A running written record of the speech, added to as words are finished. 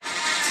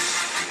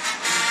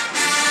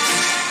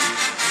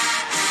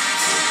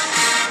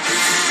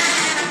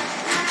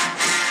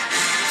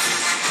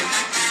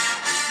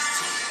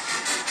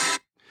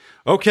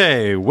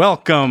Okay,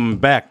 welcome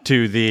back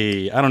to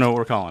I don't know what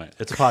we're calling it.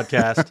 It's a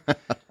podcast,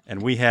 and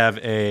we have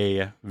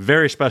a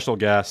very special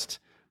guest,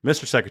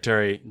 Mr.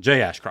 Secretary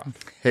Jay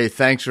Ashcroft. Hey,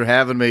 thanks for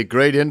having me.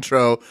 Great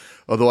intro,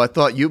 although I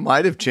thought you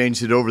might have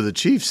changed it over the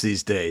Chiefs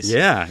these days.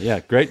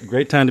 Yeah.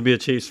 Great time to be a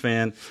Chiefs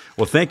fan.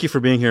 Well, thank you for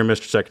being here,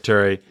 Mr.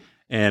 Secretary.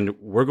 And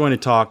we're going to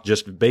talk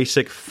just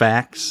basic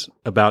facts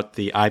about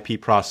the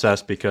IP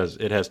process because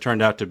it has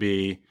turned out to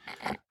be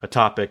a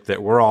topic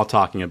that we're all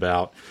talking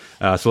about.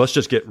 So let's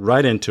just get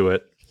right into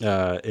it.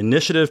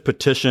 Initiative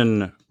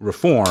petition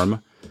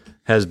reform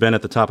has been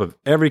at the top of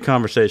every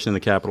conversation in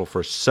the Capitol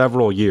for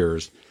several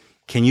years.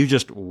 Can you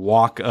just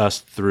walk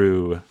us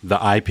through the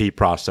IP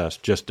process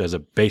just as a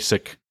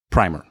basic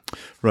primer?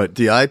 Right.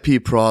 The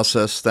IP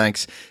process,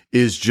 thanks,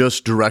 is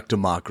just direct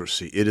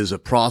democracy. It is a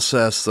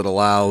process that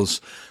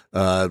allows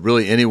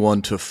really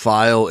anyone to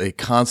file a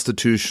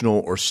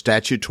constitutional or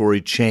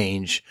statutory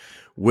change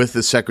with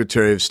the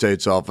Secretary of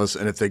State's office.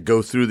 And if they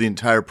go through the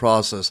entire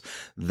process,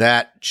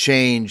 that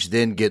change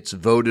then gets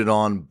voted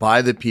on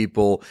by the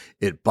people.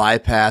 It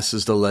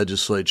bypasses the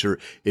legislature.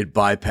 It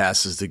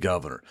bypasses the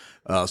governor.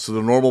 So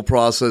the normal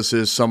process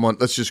is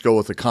let's just go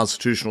with a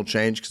constitutional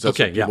change because that's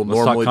what people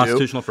normally do.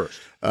 Constitutional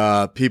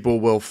first. People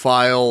will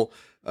file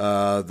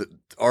the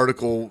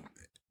article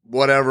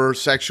whatever,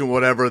 section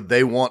whatever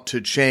they want to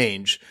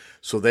change.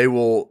 So they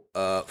will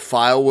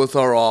file with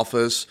our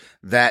office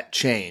that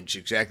change,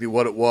 exactly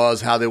what it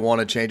was, how they want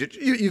to change it.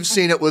 You've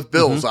seen it with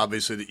bills,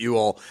 obviously, that you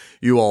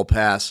all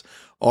pass.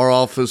 Our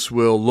office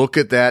will look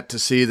at that to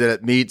see that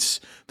it meets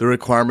the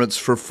requirements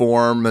for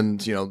form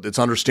and, it's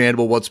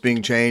understandable what's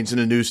being changed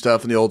and the new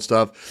stuff and the old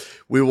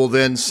stuff. We will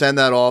then send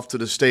that off to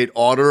the state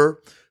auditor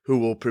who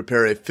will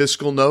prepare a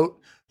fiscal note.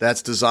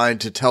 That's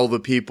designed to tell the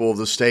people of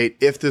the state,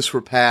 if this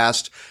were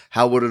passed,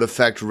 how would it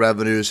affect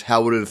revenues?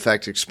 How would it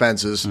affect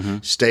expenses,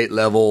 state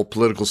level,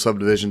 political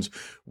subdivisions?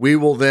 We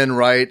will then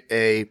write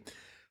a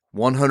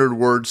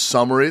 100-word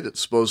summary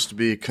that's supposed to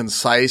be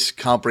concise,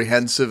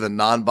 comprehensive, and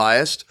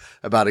non-biased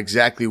about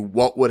exactly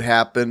what would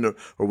happen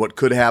or what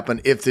could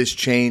happen if this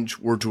change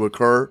were to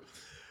occur.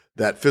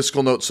 That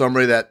fiscal note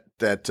summary, that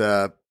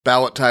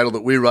ballot title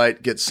that we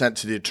write gets sent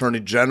to the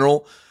Attorney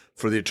General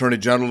for the Attorney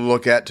General to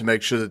look at to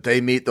make sure that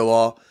they meet the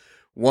law.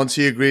 Once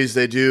he agrees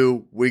they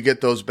do, we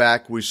get those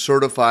back, we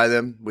certify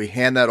them, we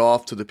hand that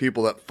off to the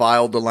people that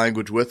filed the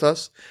language with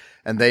us,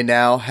 and they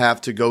now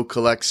have to go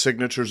collect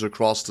signatures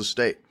across the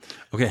state.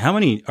 Okay, how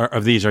many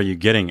of these are you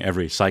getting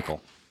every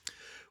cycle?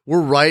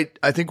 I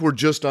think we're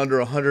just under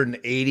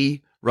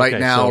 180 right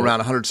now, around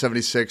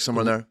 176,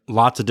 somewhere there.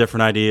 Lots of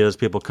different ideas.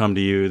 People come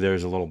to you,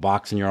 there's a little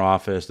box in your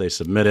office, they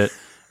submit it,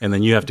 and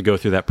then you have to go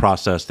through that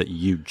process that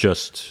you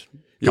just...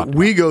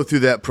 We go through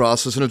that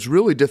process, and it's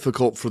really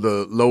difficult for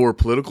the lower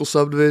political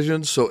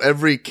subdivisions. So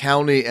every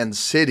county and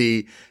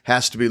city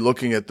has to be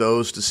looking at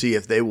those to see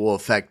if they will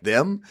affect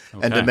them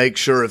and to make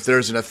sure if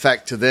there's an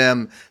effect to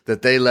them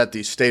that they let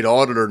the state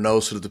auditor know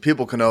so that the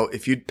people can know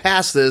if you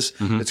pass this,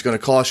 it's going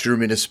to cost your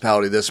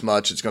municipality this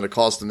much, it's going to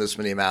cost them this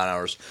many amount of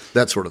hours,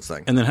 that sort of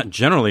thing. And then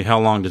generally, how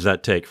long does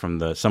that take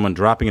from someone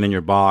dropping it in your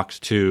box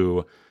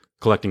to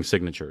collecting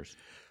signatures?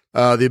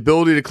 The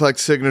ability to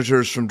collect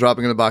signatures from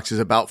dropping in the box is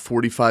about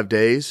 45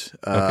 days.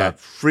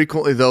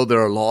 Frequently, though,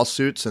 there are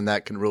lawsuits, and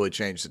that can really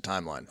change the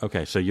timeline.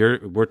 Okay, so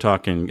we're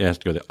talking it has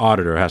to go to the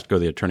auditor, it has to go to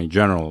the Attorney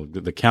General,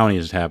 the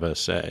counties have a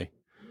say.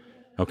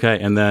 Okay,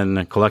 and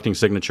then collecting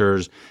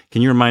signatures.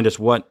 Can you remind us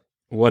what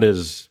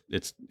is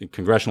it's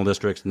congressional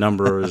districts,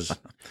 numbers?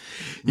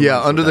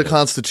 Under the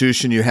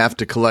Constitution, you have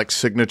to collect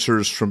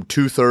signatures from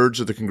 2/3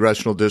 of the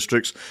congressional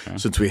districts. Okay.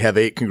 Since we have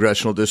 8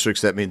 congressional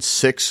districts, that means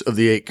 6 of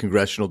the 8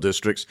 congressional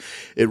districts.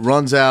 It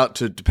runs out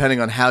to,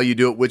 depending on how you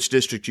do it, which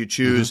district you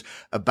choose,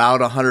 about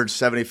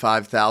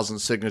 175,000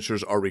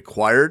 signatures are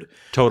required.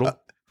 Total?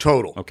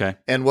 Total. Okay.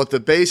 And what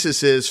the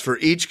basis is for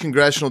each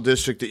congressional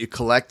district that you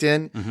collect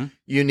in,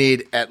 you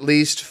need at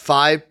least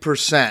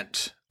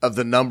 5% of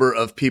the number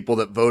of people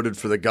that voted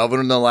for the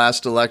governor in the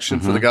last election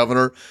for the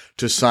governor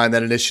to sign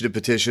that initiative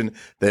petition.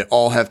 They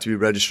all have to be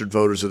registered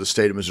voters of the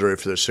state of Missouri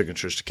for their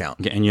signatures to count.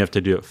 Okay, and you have to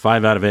do it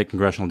 5 out of 8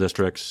 congressional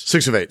districts.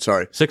 6 of 8,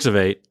 sorry. 6 of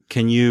 8.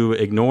 Can you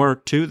ignore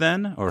 2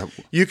 then? Or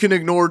you can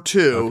ignore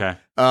 2. Okay.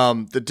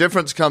 The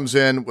difference comes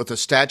in with the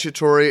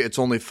statutory, it's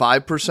only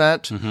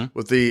 5%.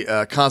 With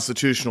the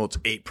constitutional, it's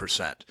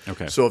 8%.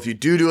 Okay. So if you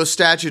do a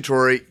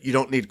statutory, you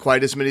don't need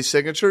quite as many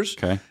signatures.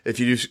 Okay. If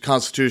you do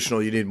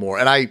constitutional, you need more.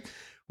 And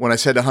when I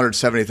said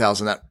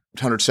 170,000, that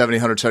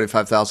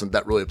 175,000,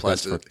 that really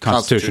applies to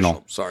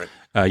constitutional. Sorry.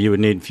 You would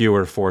need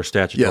fewer for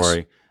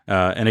statutory.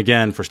 Yes. And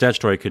again, for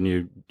statutory,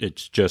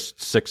 it's just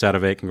 6 out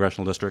of 8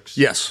 congressional districts?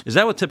 Yes. Is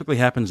that what typically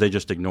happens? They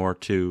just ignore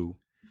two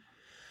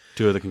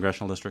of the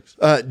congressional districts?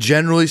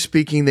 Generally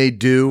speaking, they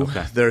do.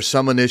 Okay. There are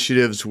some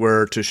initiatives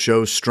where to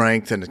show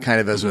strength and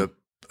kind of as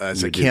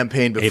a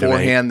campaign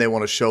beforehand, they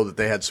want to show that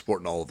they had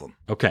support in all of them.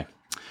 Okay.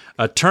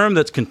 A term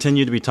that's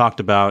continued to be talked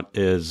about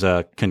is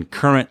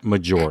concurrent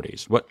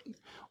majorities.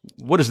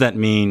 What does that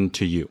mean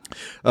to you?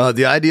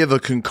 The idea of a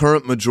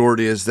concurrent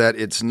majority is that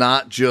it's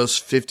not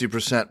just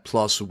 50%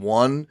 plus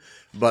 1,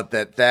 but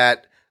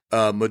that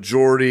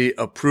majority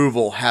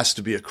approval has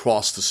to be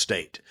across the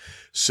state.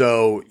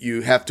 So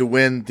you have to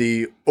win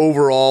the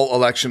overall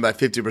election by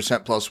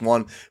 50% plus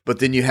one, but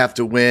then you have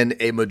to win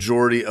a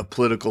majority of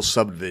political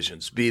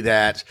subdivisions. Be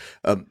that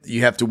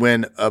you have to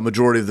win a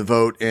majority of the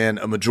vote in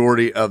a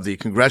majority of the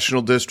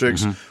congressional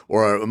districts,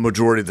 or a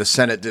majority of the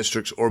Senate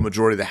districts, or a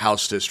majority of the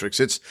House districts.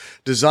 It's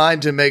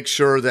designed to make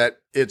sure that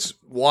it's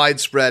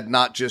widespread,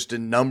 not just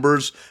in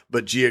numbers,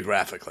 but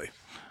geographically.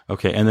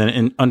 Okay, and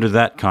then under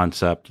that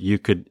concept, you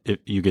could, if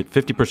you get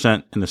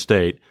 50% in the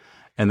state,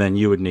 and then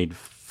you would need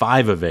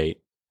 5 of 8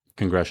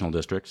 congressional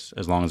districts,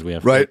 as long as we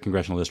have 8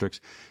 congressional districts.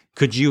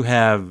 Could you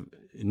have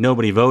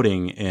nobody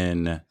voting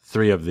in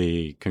 3 of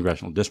the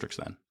congressional districts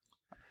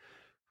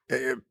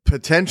then?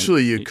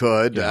 Potentially you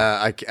could.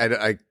 Yeah.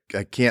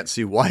 I can't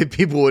see why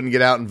people wouldn't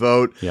get out and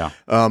vote. Yeah.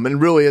 And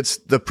really it's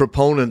the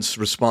proponent's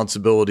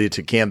responsibility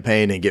to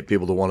campaign and get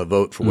people to want to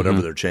vote for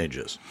whatever their change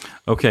is.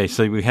 Okay,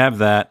 so we have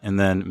that, and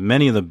then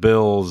many of the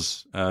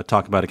bills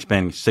talk about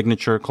expanding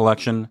signature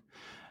collection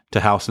to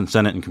House and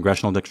Senate and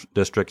congressional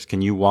districts.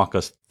 Can you walk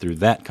us through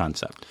that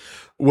concept?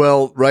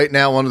 Well, right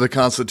now under the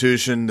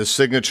Constitution, the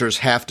signatures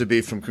have to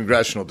be from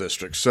congressional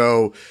districts.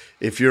 So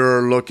if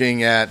you're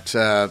looking at,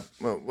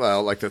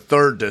 like the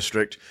 3rd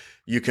district,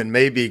 you can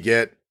maybe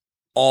get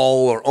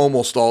all or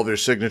almost all of your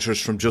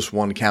signatures from just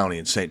one county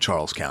in St.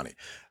 Charles County.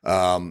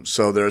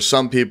 So there are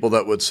some people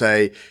that would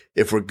say,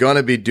 if we're going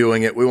to be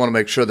doing it, we want to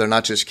make sure they're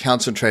not just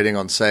concentrating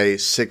on, say,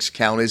 6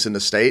 counties in the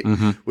state.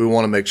 We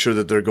want to make sure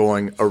that they're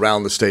going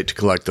around the state to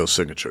collect those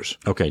signatures.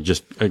 Okay,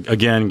 just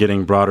again,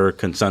 getting broader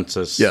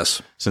consensus.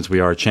 Yes. Since we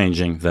are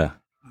changing the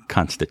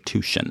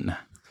Constitution.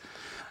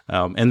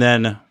 And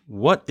then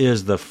what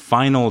is the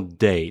final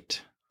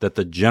date that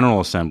the General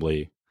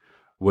Assembly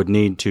would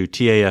need to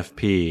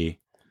TAFP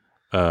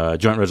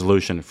joint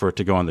resolution for it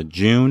to go on the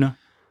June,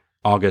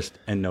 August,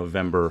 and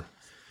November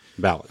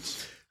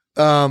ballots?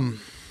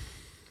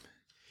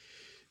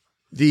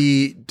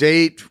 The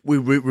date, we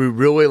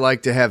really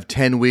like to have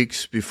 10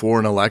 weeks before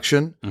an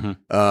election.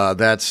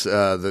 That's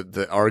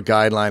our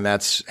guideline.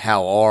 That's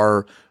how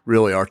our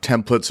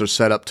templates are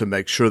set up to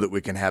make sure that we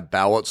can have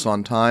ballots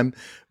on time.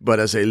 But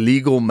as a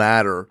legal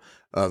matter,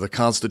 the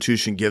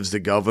Constitution gives the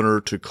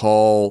governor to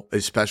call a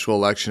special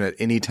election at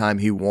any time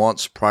he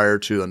wants prior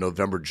to a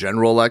November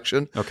general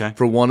election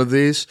for one of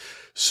these.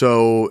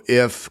 So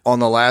if on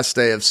the last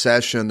day of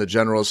session, the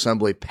General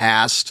Assembly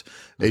passed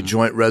a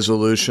joint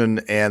resolution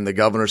and the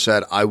governor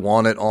said, I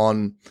want it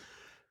on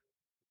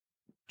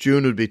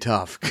June, would be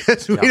tough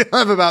because we don't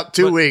have about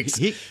 2 weeks.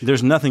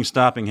 There's nothing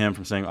stopping him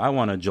from saying, I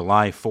want a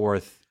July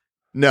 4th.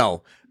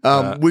 No.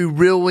 We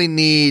really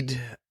need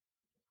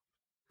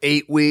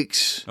 8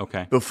 weeks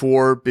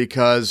before,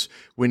 because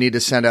we need to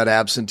send out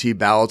absentee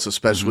ballots,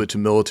 especially to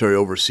military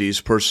overseas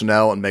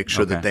personnel, and make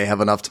sure that they have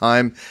enough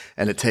time.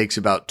 And it takes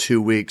about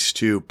 2 weeks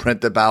to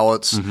print the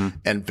ballots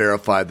and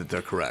verify that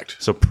they're correct.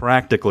 So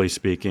practically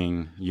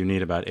speaking, you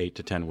need about 8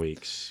 to 10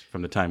 weeks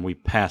from the time we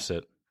pass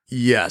it.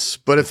 Yes.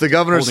 But if the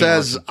governor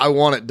says, I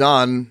want it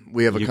done,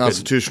 we have a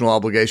constitutional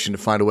obligation to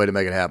find a way to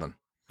make it happen.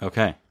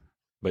 Okay.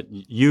 But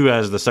you,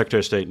 as the Secretary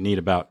of State, need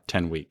about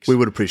 10 weeks. We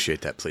would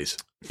appreciate that, please.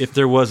 If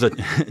there was a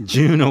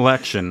June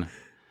election,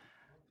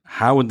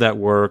 how would that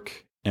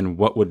work, and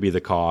what would be the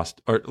cost?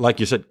 Or,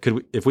 like you said,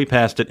 if we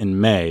passed it in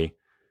May,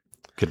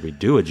 could we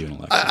do a June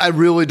election? I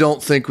really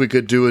don't think we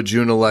could do a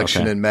June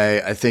election in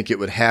May. I think it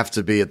would have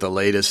to be at the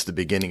latest the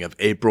beginning of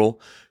April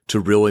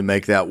to really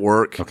make that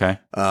work. Okay.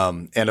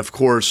 And of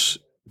course,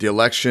 the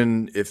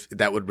election, if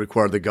that would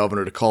require the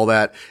governor to call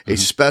that a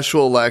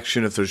special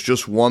election, if there's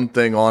just one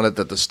thing on it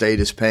that the state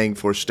is paying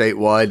for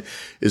statewide,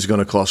 is going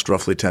to cost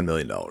roughly $10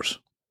 million.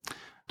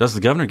 Does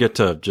the governor get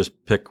to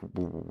just pick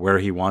where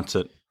he wants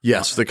it?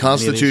 Yes, the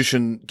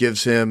Constitution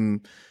gives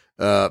him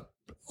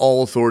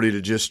all authority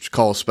to just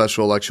call a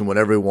special election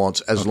whenever he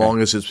wants, as long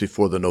as it's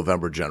before the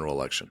November general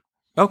election.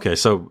 Okay,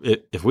 so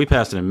if we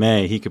passed it in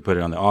May, he could put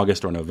it on the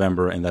August or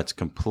November, and that's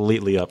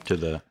completely up to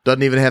the...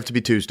 Doesn't even have to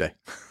be Tuesday.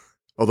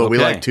 Although we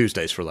like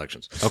Tuesdays for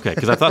elections. Okay,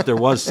 because I thought there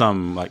was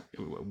some, like,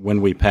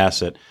 when we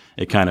pass it,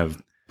 it kind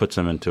of puts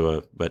him into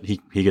a... But he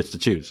gets to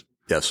choose.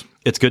 Yes.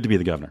 It's good to be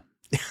the governor.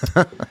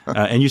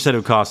 And you said it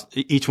would cost...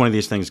 Each one of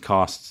these things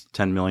costs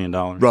 $10 million?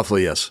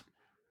 Roughly, yes.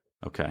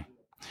 Okay.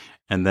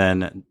 And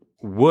then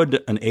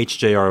would an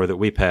HJR that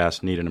we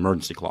pass need an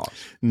emergency clause?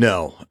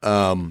 No.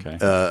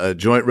 A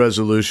joint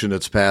resolution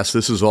that's passed,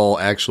 this is all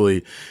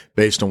actually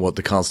based on what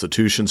the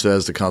Constitution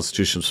says. The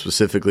Constitution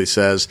specifically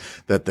says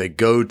that they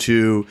go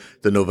to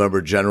the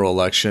November general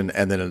election,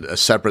 and then a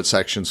separate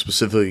section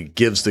specifically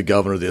gives the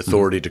governor the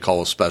authority to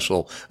call a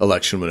special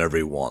election whenever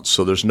he wants.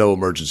 So there's no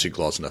emergency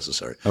clause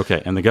necessary.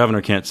 Okay. And the governor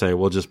can't say,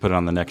 we'll just put it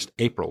on the next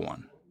April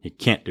one. He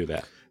can't do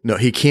that. No,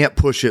 he can't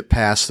push it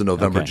past the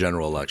November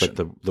general election.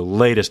 But the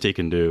latest he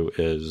can do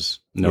is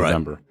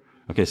November. Right.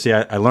 Okay, see,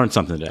 I learned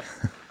something today.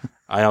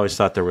 I always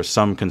thought there were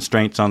some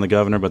constraints on the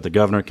governor, but the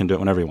governor can do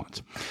it whenever he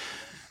wants.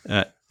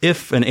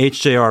 If an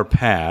HJR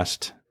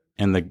passed,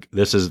 and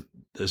this is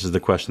the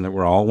question that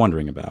we're all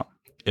wondering about,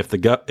 if an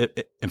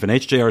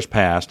HJR is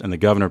passed and the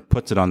governor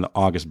puts it on the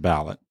August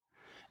ballot,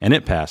 and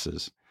it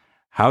passes,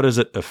 how does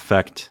it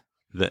affect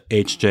the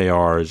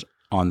HJRs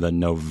on the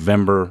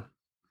November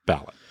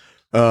ballot?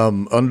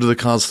 Under the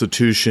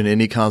Constitution,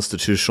 any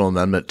constitutional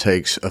amendment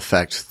takes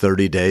effect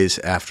 30 days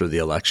after the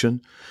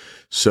election.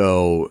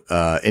 So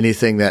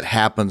anything that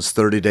happens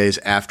 30 days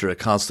after a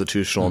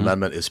constitutional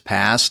amendment is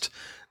passed,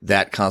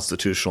 that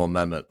constitutional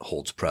amendment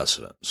holds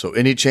precedent. So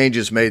any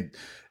changes made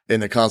in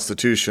the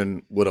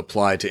Constitution would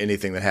apply to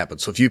anything that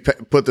happens. So if you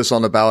put this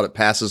on the ballot, it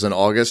passes in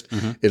August,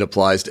 it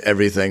applies to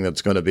everything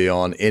that's going to be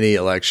on any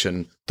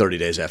election 30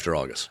 days after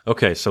August.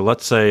 Okay, so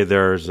let's say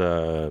there's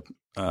a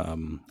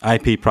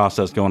IP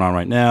process going on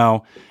right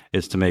now.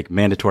 It's to make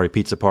mandatory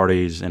pizza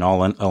parties in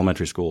all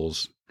elementary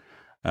schools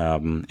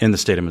in the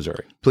state of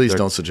Missouri. Please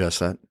don't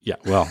suggest that. Yeah,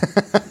 well.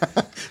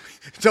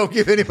 Don't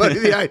give anybody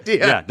the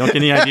idea. Yeah, don't get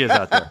any ideas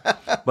out there.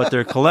 But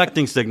they're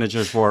collecting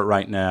signatures for it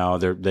right now.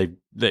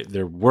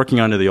 They're working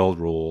under the old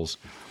rules.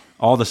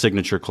 All the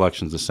signature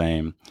collection's the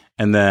same.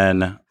 And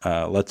then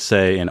let's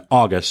say in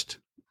August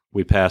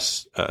we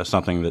pass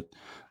something that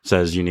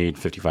says you need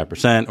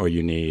 55% or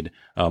you need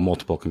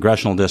multiple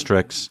congressional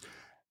districts.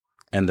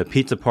 And the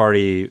pizza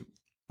party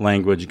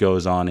language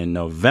goes on in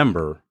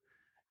November.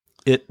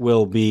 It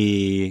will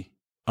be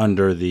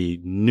under the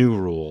new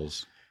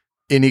rules.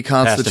 Any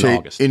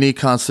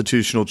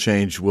constitutional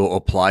change will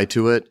apply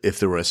to it. If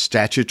there were a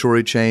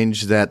statutory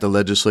change that the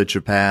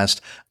legislature passed,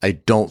 I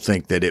don't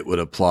think that it would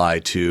apply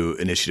to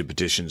initiative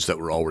petitions that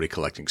were already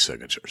collecting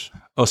signatures.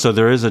 Oh, so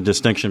there is a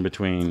distinction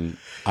between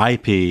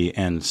IP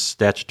and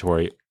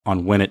statutory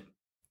on when it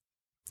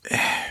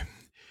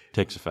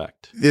takes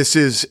effect. This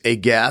is a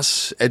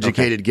guess,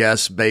 educated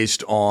guess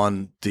based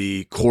on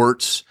the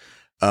courts.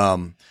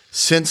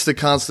 Since the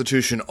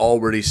Constitution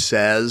already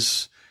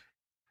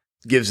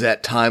gives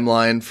that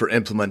timeline for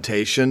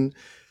implementation,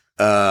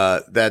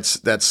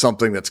 that's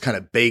something that's kind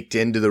of baked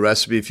into the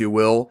recipe, if you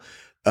will.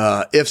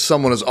 If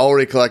someone is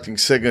already collecting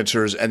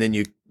signatures and then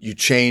you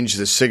change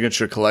the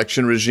signature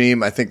collection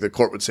regime, I think the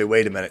court would say,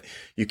 wait a minute,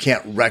 you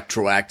can't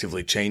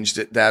retroactively change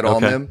that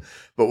on them.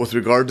 But with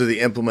regard to the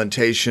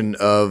implementation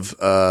of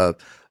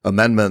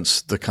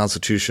amendments, the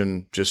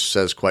Constitution just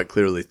says quite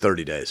clearly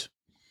 30 days.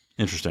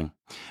 Interesting.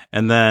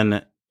 And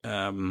then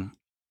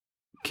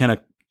can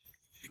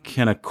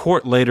a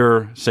court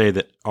later say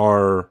that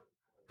our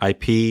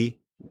IP,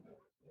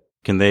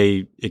 can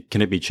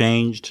it be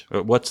changed?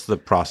 What's the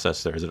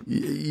process there? Is it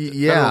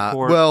federal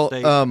court,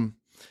 state?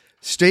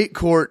 State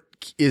court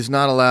is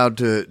not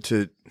allowed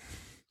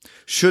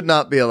should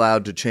not be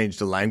allowed to change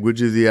the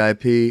language of the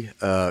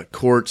IP.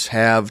 Courts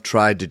have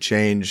tried to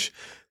change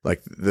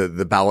like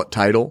the ballot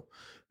title,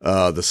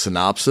 the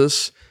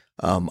synopsis.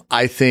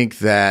 I think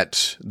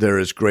that there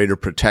is greater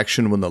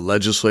protection when the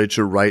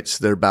legislature writes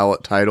their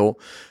ballot title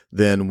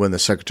than when the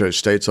Secretary of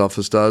State's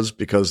office does,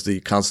 because the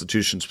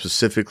Constitution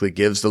specifically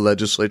gives the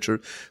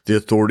legislature the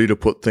authority to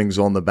put things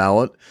on the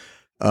ballot.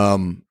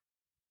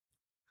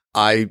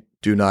 I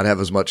do not have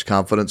as much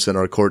confidence in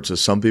our courts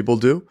as some people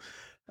do.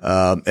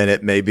 And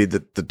it may be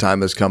that the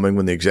time is coming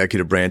when the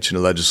executive branch and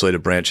the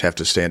legislative branch have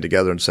to stand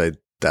together and say,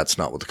 that's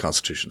not what the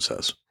Constitution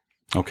says.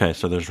 Okay,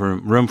 so there's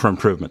room for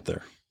improvement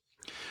there.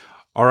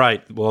 All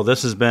right. Well,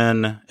 this has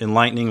been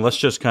enlightening. Let's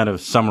just kind of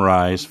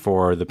summarize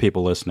for the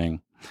people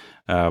listening.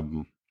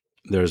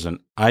 There's an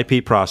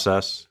IP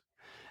process,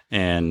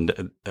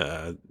 and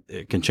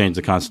it can change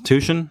the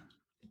Constitution,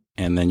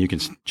 and then you can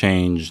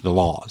change the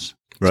laws,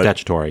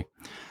 statutory.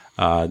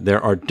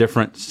 There are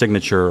different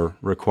signature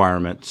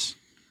requirements,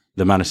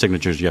 the amount of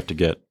signatures you have to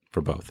get for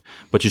both.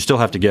 But you still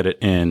have to get it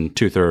in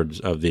 2/3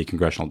 of the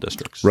congressional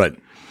districts. Right.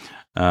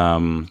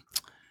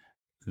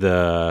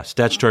 The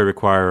statutory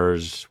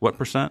requires what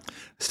percent?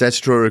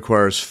 Statutory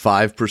requires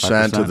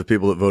 5% of the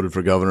people that voted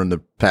for governor in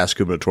the past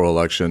gubernatorial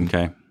election.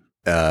 Okay.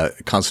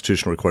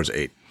 Constitutional requires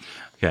 8.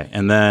 Okay.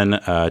 And then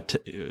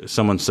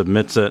someone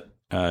submits it.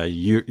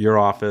 Your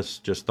office,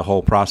 just the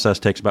whole process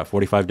takes about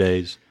 45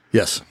 days.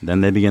 Yes.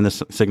 Then they begin the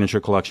signature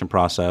collection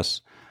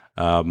process.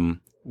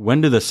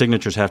 When do the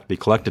signatures have to be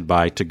collected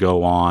by to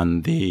go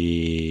on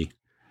the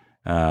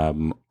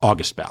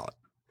August ballot?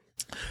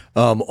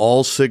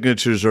 All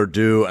signatures are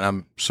due, and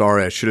I'm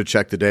sorry, I should have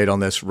checked the date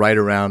on this, right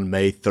around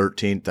May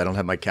 13th. I don't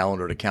have my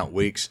calendar to count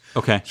weeks.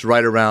 Okay. It's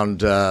right around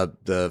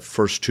the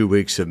first 2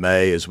 weeks of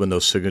May is when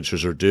those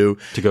signatures are due.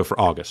 To go for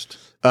August?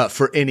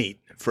 For any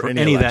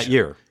election. That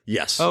year?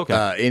 Yes.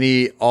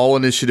 Okay. All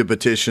initiative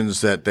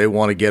petitions that they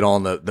want to get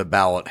on the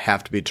ballot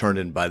have to be turned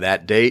in by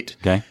that date.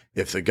 Okay.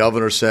 If the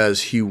governor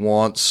says he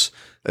wants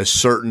a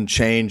certain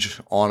change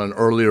on an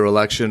earlier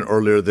election,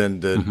 earlier than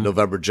the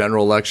November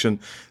general election,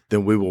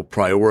 then we will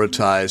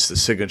prioritize the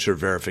signature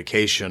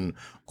verification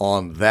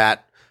on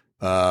that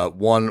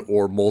one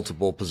or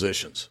multiple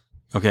positions.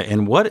 Okay,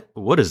 and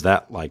what is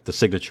that like, the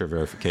signature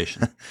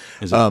verification?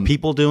 Is it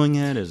people doing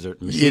it? Is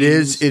it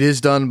machines? It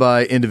is done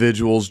by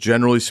individuals.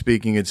 Generally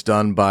speaking, it's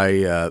done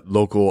by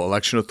local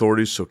election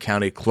authorities. So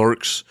county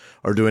clerks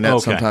are doing that.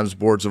 Okay. Sometimes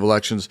boards of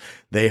elections.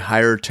 They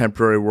hire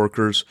temporary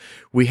workers.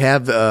 We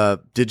have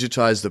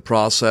digitized the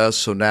process,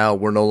 so now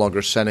we're no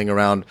longer sending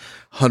around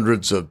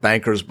hundreds of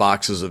bankers'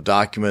 boxes of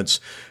documents.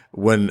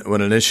 when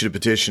an initiative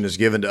petition is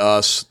given to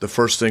us, the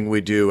first thing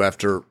we do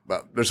after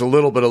there's a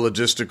little bit of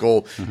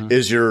logistical,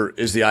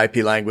 is the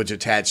IP language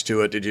attached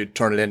to it? Did you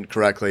turn it in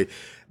correctly?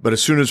 But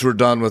as soon as we're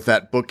done with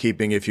that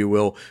bookkeeping, if you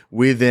will,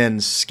 we then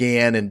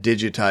scan and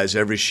digitize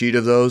every sheet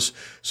of those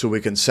so we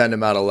can send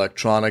them out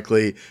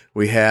electronically.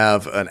 We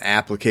have an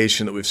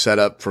application that we've set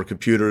up for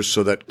computers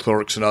so that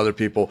clerks and other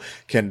people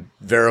can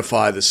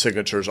verify the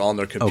signatures on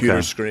their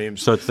computer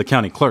screens. So it's the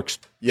county clerks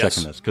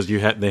checking this because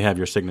they have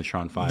your signature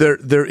on file.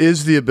 There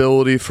is the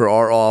ability for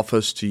our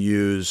office to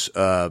use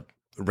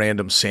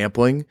random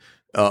sampling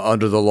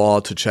under the law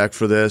to check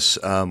for this.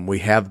 We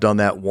have done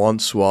that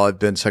once while I've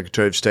been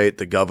Secretary of State.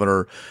 The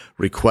governor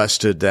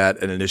requested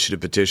that an initiative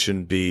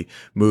petition be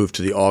moved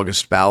to the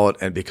August ballot,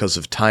 and because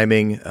of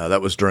timing,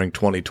 that was during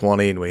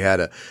 2020, and we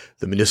had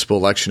the municipal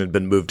election had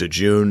been moved to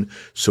June,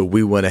 so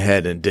we went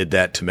ahead and did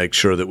that to make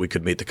sure that we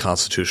could meet the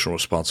constitutional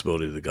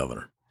responsibility of the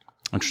governor.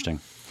 Interesting.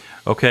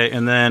 Okay,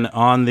 and then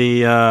on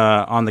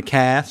the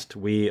cast,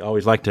 we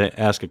always like to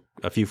ask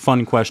a few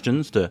fun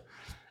questions to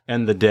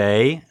end the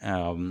day.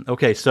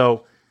 Okay,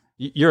 so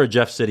you're a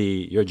Jeff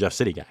City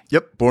guy.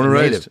 Yep, born and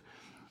raised.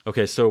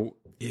 Okay, so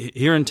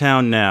here in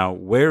town now,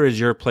 where is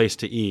your place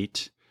to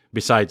eat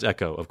besides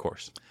Echo, of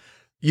course?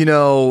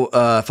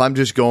 If I'm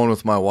just going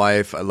with my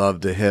wife, I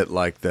love to hit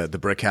like the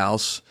Brick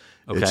House.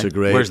 Okay. It's a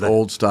great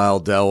old style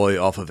deli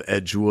off of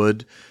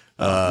Edgewood.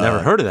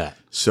 Never heard of that.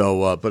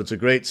 So, but it's a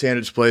great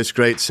sandwich place,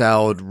 great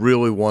salad,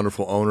 really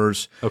wonderful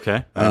owners.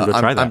 Okay, I'm gonna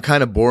try that. I'm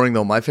kind of boring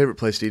though. My favorite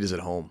place to eat is at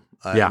home.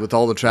 With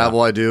all the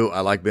travel I do,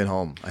 I like being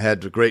home. I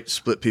had a great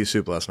split pea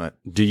soup last night.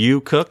 Do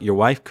you cook? Your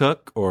wife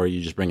cook, or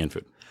you just bring in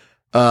food?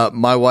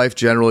 My wife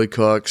generally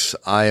cooks.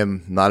 I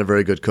am not a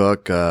very good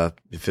cook.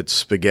 If it's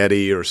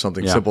spaghetti or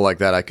something simple like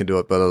that, I can do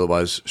it. But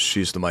otherwise,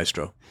 she's the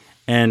maestro.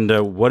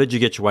 And what did you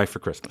get your wife for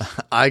Christmas?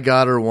 I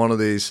got her one of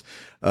these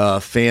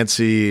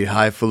fancy,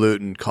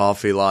 highfalutin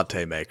coffee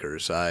latte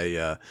makers.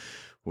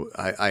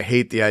 I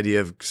hate the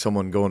idea of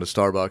someone going to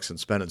Starbucks and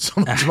spending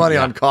so much money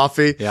on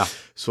coffee. Yeah.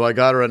 So I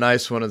got her a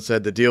nice one and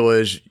said, the deal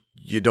is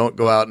you don't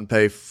go out and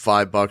pay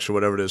 $5 or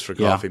whatever it is for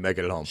coffee. Make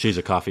it at home. She's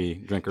a coffee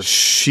drinker?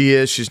 She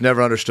is. She's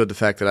never understood the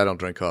fact that I don't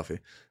drink coffee.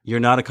 You're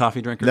not a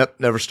coffee drinker? Nope,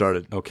 never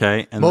started.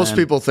 Okay. And most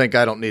people think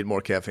I don't need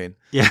more caffeine.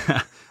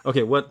 Yeah.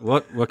 Okay.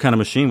 What kind of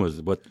machine was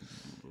it? What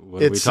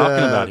are we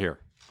talking about here?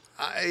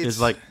 It's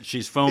like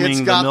she's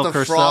foaming the milk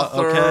herself.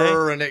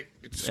 Okay. And it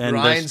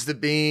grinds the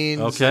beans.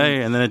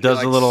 Okay, and then it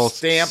does a little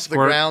stamp the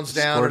grounds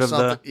down or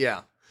something.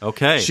 Yeah.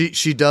 Okay.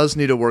 She does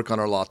need to work on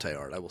her latte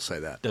art. I will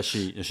say that. Does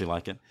she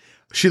like it?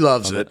 She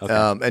loves it.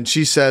 Okay. And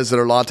she says that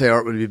her latte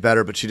art would be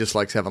better, but she just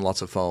likes having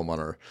lots of foam on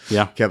her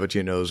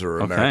cappuccinos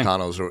or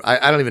Americanos. Or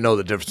I don't even know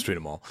the difference between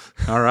them all.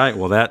 All right.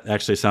 Well, that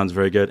actually sounds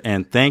very good.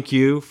 And thank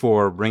you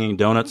for bringing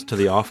donuts to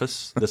the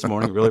office this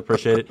morning. Really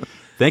appreciate it.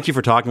 Thank you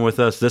for talking with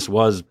us. This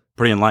was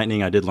pretty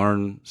enlightening. I did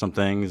learn some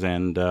things,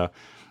 and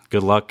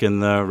good luck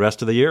in the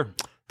rest of the year.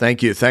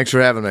 Thank you. Thanks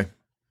for having me.